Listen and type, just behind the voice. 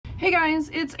Hey guys,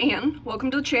 it's Ann.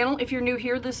 Welcome to the channel. If you're new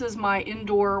here, this is my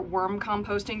indoor worm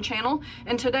composting channel.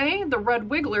 And today, the red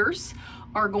wigglers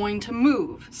are going to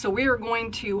move. So we are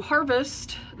going to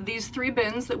harvest these 3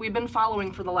 bins that we've been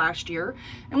following for the last year,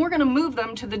 and we're gonna move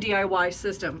them to the DIY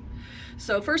system.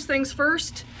 So first things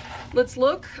first, let's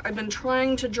look. I've been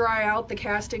trying to dry out the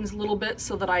castings a little bit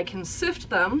so that I can sift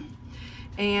them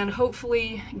and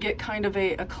hopefully get kind of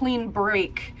a clean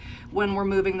break when we're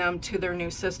moving them to their new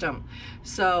system.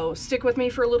 So stick with me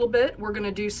for a little bit. We're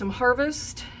gonna do some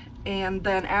harvest, and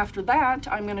then after that,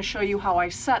 I'm gonna show you how I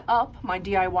set up my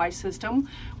DIY system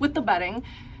with the bedding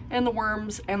and the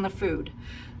worms and the food.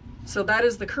 So that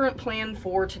is the current plan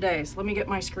for today. So let me get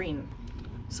my screen.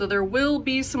 So there will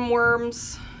be some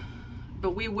worms,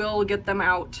 but we will get them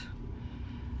out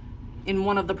in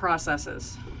one of the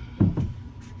processes.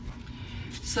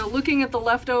 So looking at the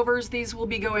leftovers, these will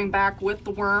be going back with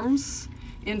the worms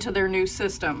into their new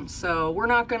system. So we're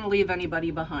not going to leave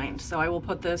anybody behind. So I will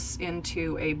put this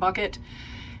into a bucket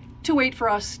to wait for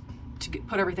us to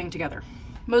put everything together.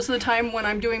 Most of the time when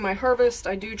I'm doing my harvest,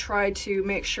 I do try to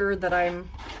make sure that I'm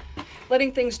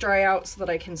letting things dry out so that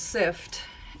I can sift,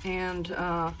 and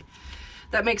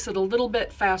that makes it a little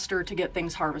bit faster to get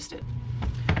things harvested.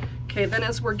 Okay, then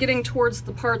as we're getting towards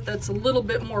the part that's a little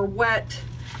bit more wet,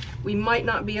 we might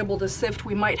not be able to sift.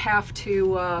 We might have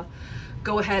to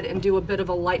go ahead and do a bit of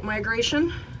a light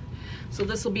migration. So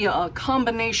this will be a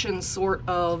combination sort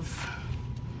of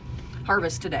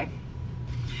harvest today.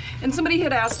 And somebody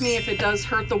had asked me if it does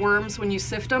hurt the worms when you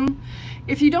sift them.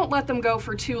 If you don't let them go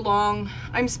for too long,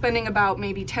 I'm spending about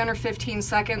maybe 10 or 15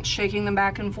 seconds shaking them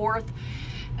back and forth.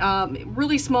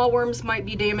 Really small worms might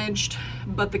be damaged,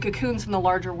 but the cocoons and the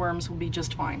larger worms will be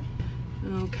just fine.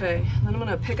 Okay, then I'm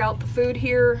gonna pick out the food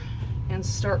here and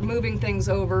start moving things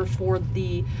over for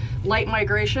the light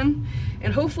migration.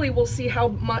 And hopefully we'll see how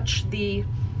much the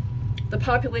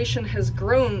population has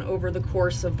grown over the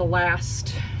course of the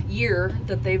last year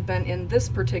that they've been in this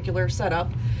particular setup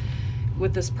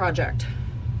with this project.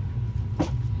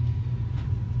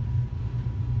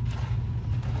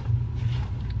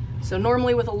 So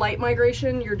normally with a light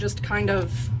migration, you're just kind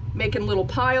of making little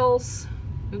piles.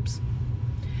 Oops.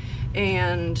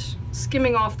 And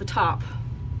skimming off the top.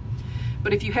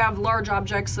 But if you have large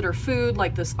objects that are food,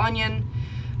 like this onion,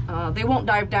 they won't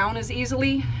dive down as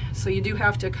easily, so you do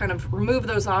have to kind of remove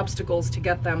those obstacles to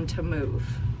get them to move.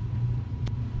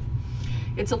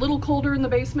 It's a little colder in the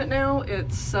basement now.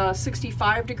 It's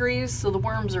 65 degrees, so the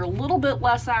worms are a little bit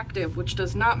less active, which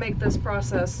does not make this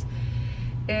process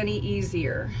any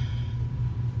easier.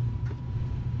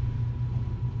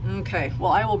 Okay,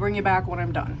 well, I will bring you back when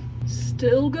I'm done.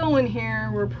 Still going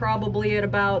here. We're probably at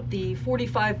about the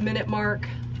 45-minute mark.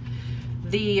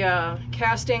 The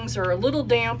castings are a little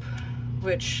damp,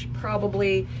 which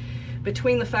probably,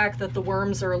 between the fact that the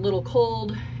worms are a little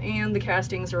cold and the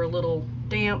castings are a little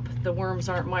damp, the worms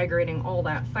aren't migrating all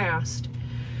that fast,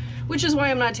 which is why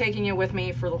I'm not taking you with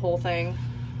me for the whole thing.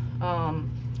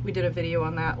 We did a video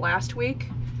on that last week.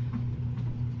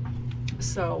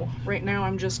 So right now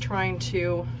I'm just trying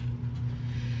to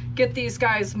get these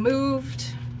guys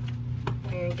moved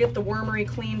and get the wormery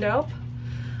cleaned up.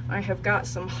 I have got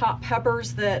some hot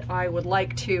peppers that I would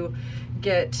like to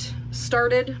get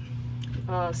started.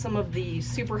 Some of the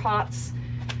super hots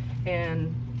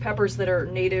and peppers that are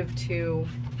native to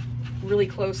really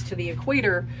close to the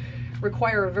equator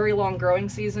require a very long growing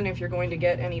season if you're going to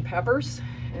get any peppers.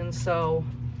 And so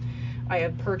I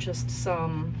have purchased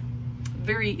some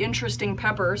very interesting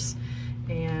peppers,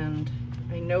 and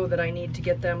I know that I need to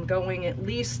get them going at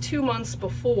least 2 months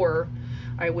before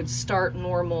I would start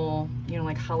normal, you know,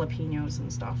 like jalapenos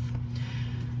and stuff.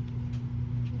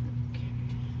 Okay.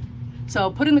 So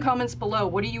put in the comments below,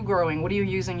 what are you growing? What are you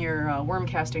using your worm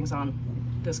castings on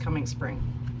this coming spring?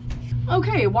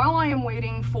 Okay, while I am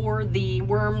waiting for the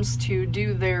worms to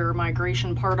do their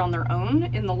migration part on their own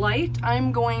in the light,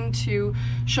 I'm going to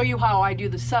show you how I do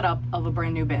the setup of a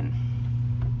brand new bin.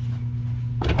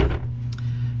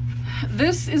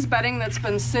 This is bedding that's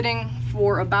been sitting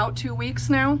for about 2 weeks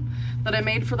now that I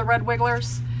made for the red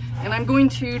wigglers, and I'm going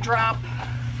to drop,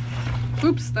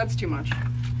 oops, that's too much,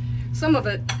 some of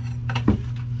it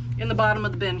in the bottom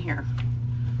of the bin here.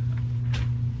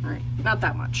 All right, not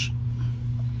that much.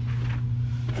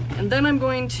 And then I'm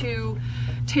going to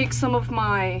take some of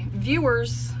my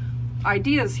viewers'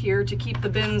 ideas here to keep the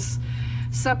bins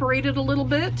separated a little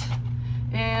bit.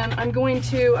 And I'm going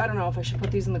to, I don't know if I should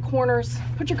put these in the corners.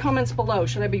 Put your comments below.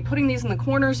 Should I be putting these in the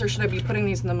corners or should I be putting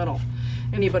these in the middle?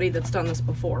 Anybody that's done this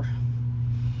before.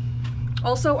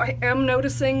 Also, I am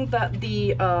noticing that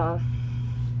the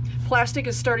plastic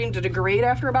is starting to degrade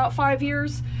after about 5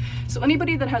 years. So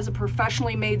anybody that has a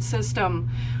professionally made system,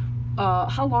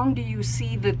 how long do you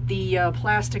see that the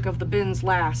plastic of the bins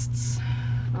lasts?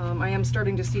 I am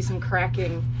starting to see some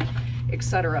cracking,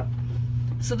 etc.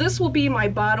 So this will be my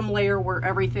bottom layer where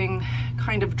everything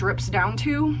kind of drips down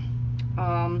to.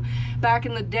 Back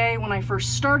in the day when I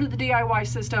first started the DIY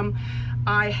system,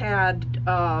 I had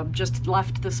just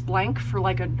left this blank for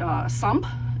like a sump,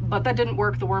 but that didn't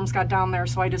work. The worms got down there,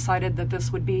 so I decided that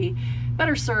this would be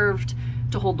better served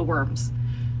to hold the worms.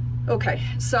 Okay,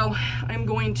 so I'm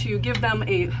going to give them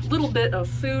a little bit of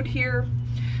food here,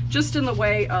 just in the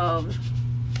way of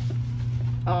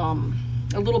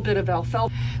a little bit of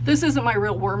alfalfa. This isn't my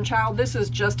real worm child, this is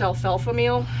just alfalfa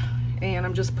meal, and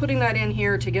I'm just putting that in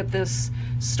here to get this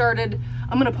started.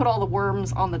 I'm gonna put all the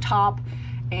worms on the top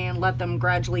and let them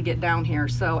gradually get down here.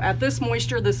 So at this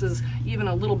moisture, this is even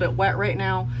a little bit wet right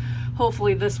now.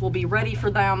 Hopefully this will be ready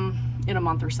for them in a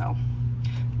month or so.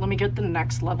 Let me get the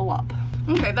next level up.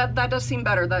 Okay, that does seem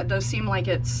better. That does seem like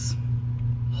it's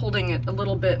holding it a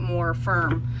little bit more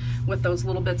firm with those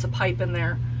little bits of pipe in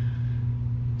there.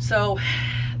 So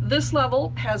this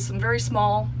level has some very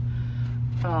small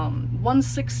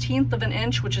 1/16 of an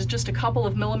inch, which is just a couple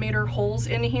of millimeter holes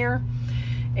in here.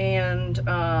 And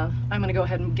I'm gonna go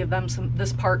ahead and give them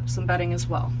this part some bedding as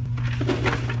well.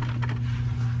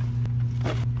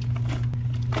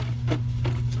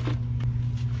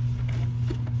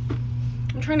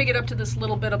 I'm trying to get up to this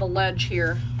little bit of a ledge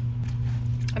here.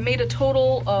 I made a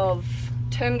total of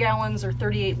 10 gallons or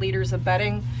 38 liters of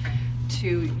bedding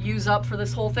to use up for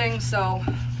this whole thing, so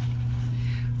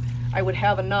I would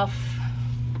have enough,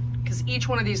 because each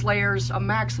one of these layers a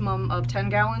maximum of 10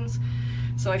 gallons.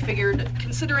 So I figured,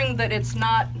 considering that it's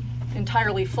not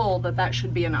entirely full, that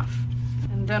should be enough.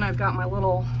 And then I've got my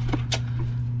little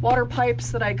water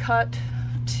pipes that I cut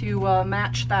to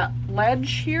match that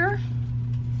ledge here.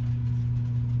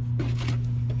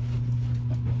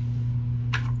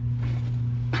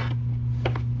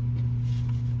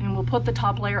 And we'll put the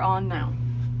top layer on now.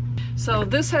 So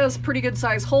this has pretty good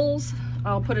size holes.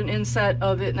 I'll put an inset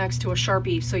of it next to a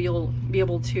Sharpie so you'll be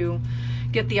able to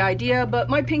get the idea, but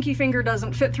my pinky finger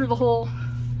doesn't fit through the hole,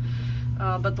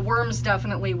 but the worms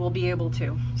definitely will be able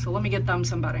to. So let me get them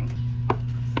some bedding.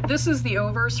 This is the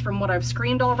overs from what I've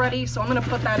screened already, so I'm gonna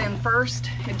put that in first.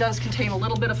 It does contain a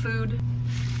little bit of food.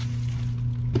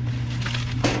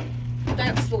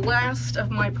 That's the last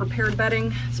of my prepared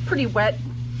bedding. It's pretty wet.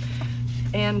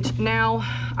 And now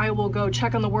I will go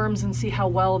check on the worms and see how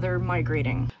well they're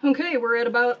migrating. Okay, we're at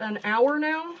about an hour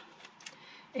now.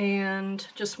 And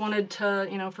just wanted to,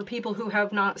 you know, for people who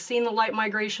have not seen the light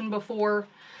migration before,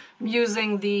 I'm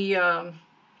using the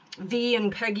V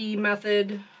and Peggy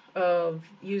method of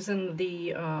using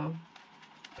the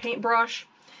paintbrush.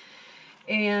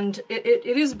 And it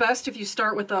is best if you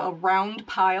start with a round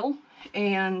pile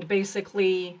and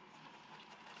basically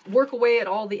work away at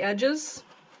all the edges.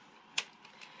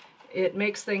 It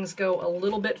makes things go a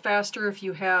little bit faster if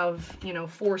you have, you know,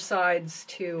 4 sides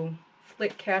to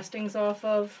flick castings off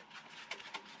of.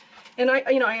 And I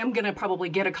am gonna probably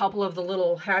get a couple of the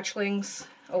little hatchlings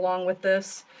along with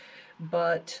this,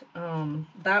 but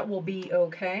that will be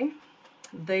okay.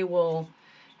 They will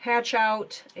hatch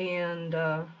out, and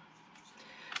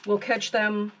we'll catch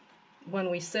them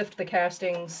when we sift the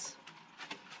castings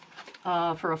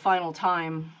for a final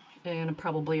time in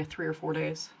probably 3 or 4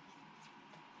 days.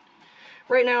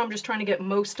 Right now I'm just trying to get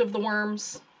most of the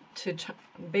worms to,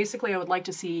 basically I would like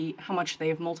to see how much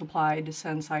they've multiplied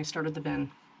since I started the bin.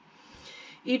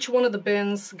 Each one of the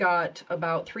bins got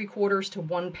about 3/4 to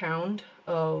 1 pound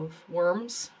of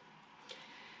worms.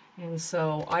 And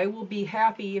so I will be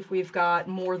happy if we've got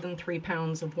more than 3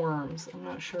 pounds of worms. I'm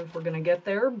not sure if we're gonna get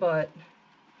there, but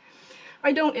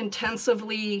I don't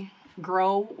intensively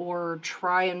grow or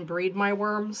try and breed my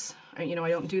worms. You know, I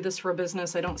don't do this for a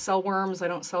business. I don't sell worms. I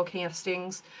don't sell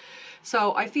castings.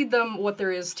 So I feed them what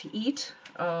there is to eat.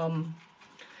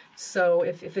 So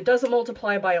if it doesn't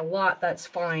multiply by a lot, that's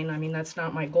fine. I mean, that's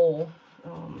not my goal.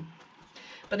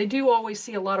 But I do always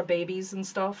see a lot of babies and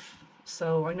stuff.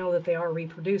 So I know that they are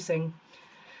reproducing.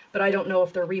 But I don't know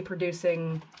if they're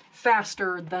reproducing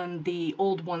faster than the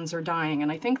old ones are dying.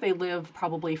 And I think they live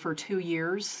probably for 2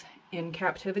 years in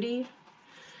captivity.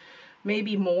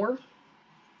 Maybe more.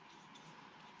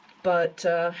 But,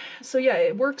 so yeah,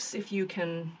 it works if you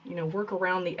can, you know, work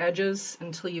around the edges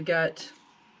until you get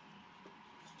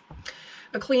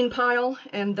a clean pile,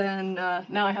 and then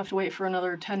now I have to wait for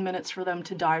another 10 minutes for them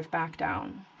to dive back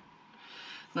down.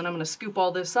 Then I'm going to scoop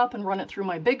all this up and run it through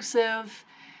my big sieve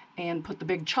and put the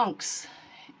big chunks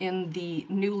in the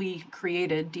newly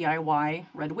created DIY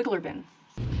red wiggler bin.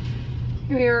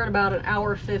 Here we are at about an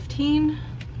hour 15.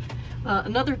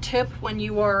 Another tip when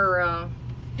you are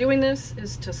doing this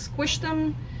is to squish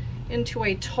them into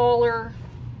a taller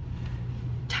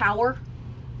tower,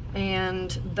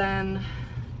 and then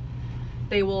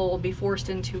they will be forced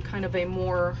into kind of a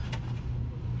more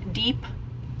deep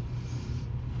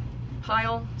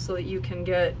pile so that you can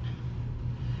get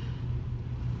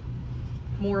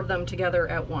more of them together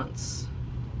at once.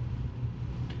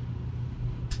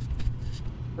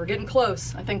 We're getting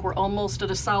close. I think we're almost at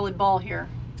a solid ball here.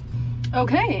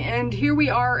 Okay, and here we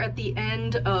are at the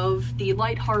end of the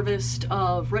light harvest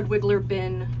of Red Wiggler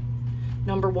bin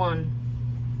number 1.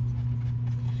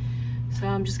 So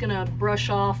I'm just gonna brush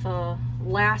off a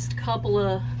last couple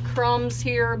of crumbs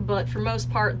here, but for most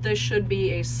part this should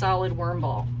be a solid worm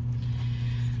ball.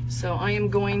 So I am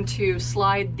going to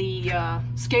slide the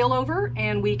scale over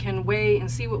and we can weigh and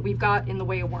see what we've got in the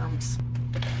way of worms.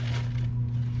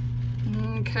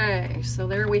 Okay, so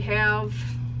there we have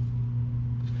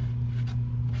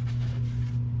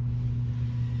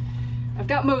I've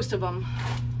got most of them.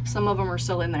 Some of them are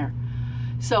still in there.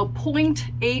 So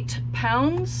 0.8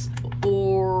 pounds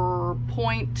or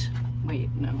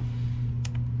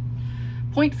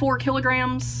 0.4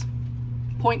 kilograms,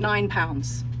 0.9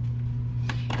 pounds.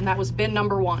 And that was bin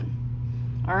number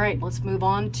 1. All right, let's move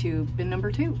on to bin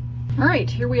number 2. All right,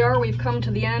 here we are. We've come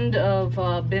to the end of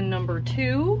bin number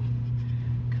 2.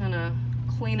 Kind of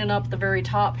cleaning up the very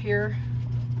top here.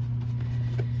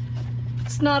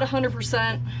 It's not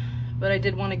 100%, but I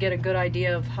did want to get a good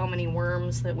idea of how many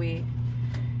worms that we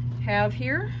have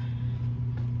here.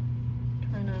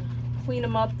 Trying to clean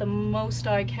them up the most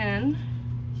I can.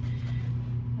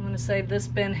 I'm going to say this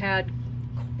bin had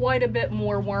quite a bit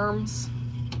more worms.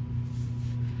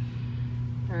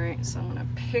 All right, so I'm going to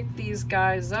pick these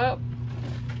guys up.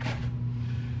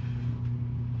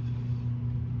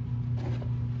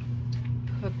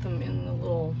 Put them in the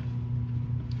little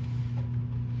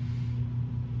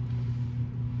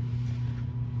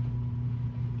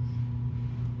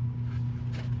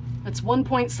It's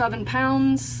 1.7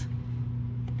 pounds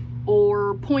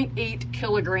or 0.8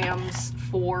 kilograms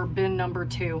for bin number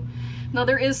 2. Now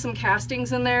there is some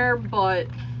castings in there, but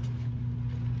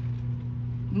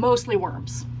mostly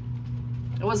worms.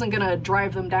 I wasn't gonna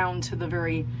drive them down to the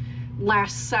very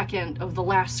last second of the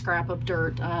last scrap of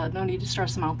dirt. No need to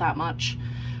stress them out that much.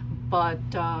 But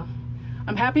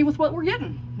I'm happy with what we're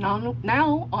getting.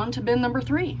 Now on to bin number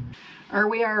 3.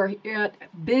 We are at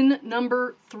bin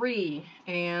number 3,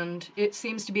 and it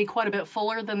seems to be quite a bit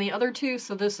fuller than the other 2,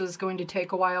 so this is going to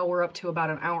take a while. We're up to about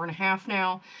an hour and a half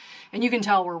now, and you can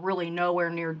tell we're really nowhere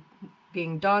near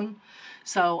being done.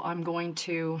 So I'm going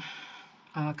to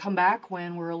come back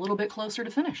when we're a little bit closer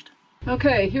to finished.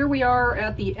 Okay, here we are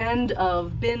at the end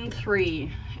of bin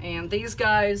 3, and these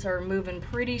guys are moving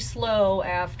pretty slow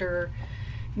after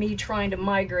me trying to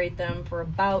migrate them for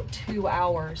about 2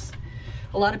 hours.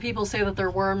 A lot of people say that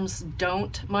their worms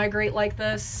don't migrate like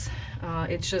this.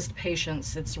 It's just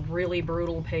patience. It's really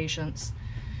brutal patience.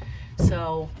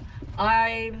 So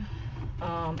I'm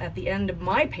at the end of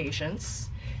my patience,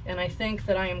 and I think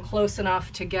that I am close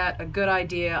enough to get a good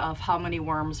idea of how many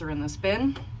worms are in this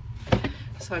bin.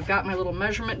 So I've got my little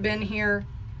measurement bin here,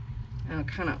 and I'll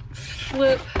kind of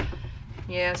flip.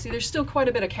 Yeah, see, there's still quite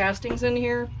a bit of castings in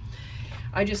here.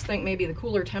 I just think maybe the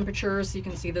cooler temperatures, you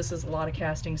can see this is a lot of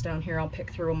castings down here. I'll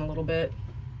pick through them a little bit.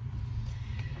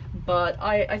 But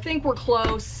I think we're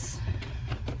close.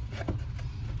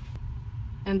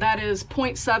 And that is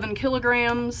 0.7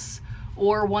 kilograms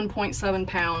or 1.7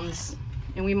 pounds.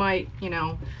 And we might, you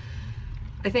know,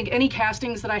 I think any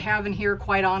castings that I have in here,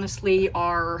 quite honestly,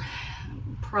 are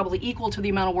probably equal to the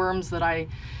amount of worms that I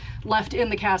left in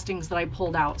the castings that I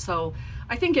pulled out. So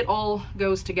I think it all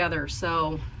goes together.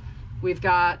 So we've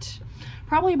got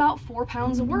probably about 4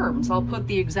 pounds of worms. I'll put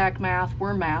the exact math,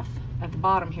 worm math, at the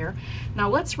bottom here. Now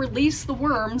let's release the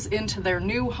worms into their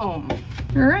new home.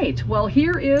 All right, well,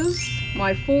 here is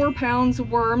my 4 pounds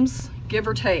of worms, give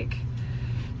or take.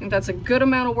 I think that's a good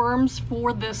amount of worms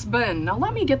for this bin. Now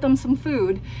let me get them some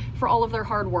food for all of their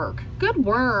hard work. Good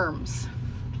worms.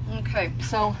 Okay,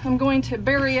 so I'm going to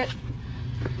bury it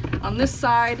on this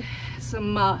side,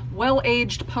 some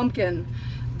well-aged pumpkin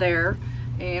there.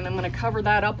 And I'm going to cover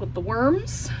that up with the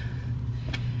worms,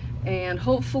 and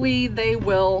hopefully they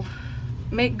will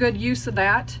make good use of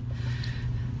that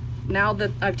now that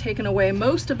I've taken away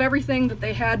most of everything that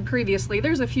they had previously.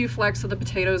 There's a few flecks of the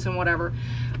potatoes and whatever,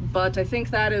 but I think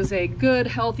that is a good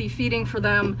healthy feeding for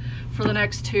them for the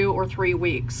next 2 or 3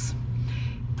 weeks.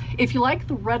 If you like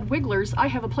the red wigglers, I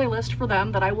have a playlist for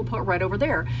them that I will put right over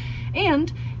there.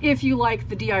 And if you like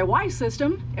the DIY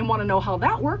system and want to know how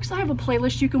that works, I have a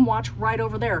playlist you can watch right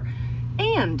over there.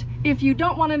 And if you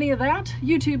don't want any of that,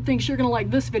 YouTube thinks you're going to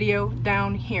like this video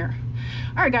down here.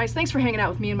 All right, guys, thanks for hanging out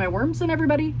with me and my worms, and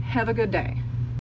everybody, have a good day.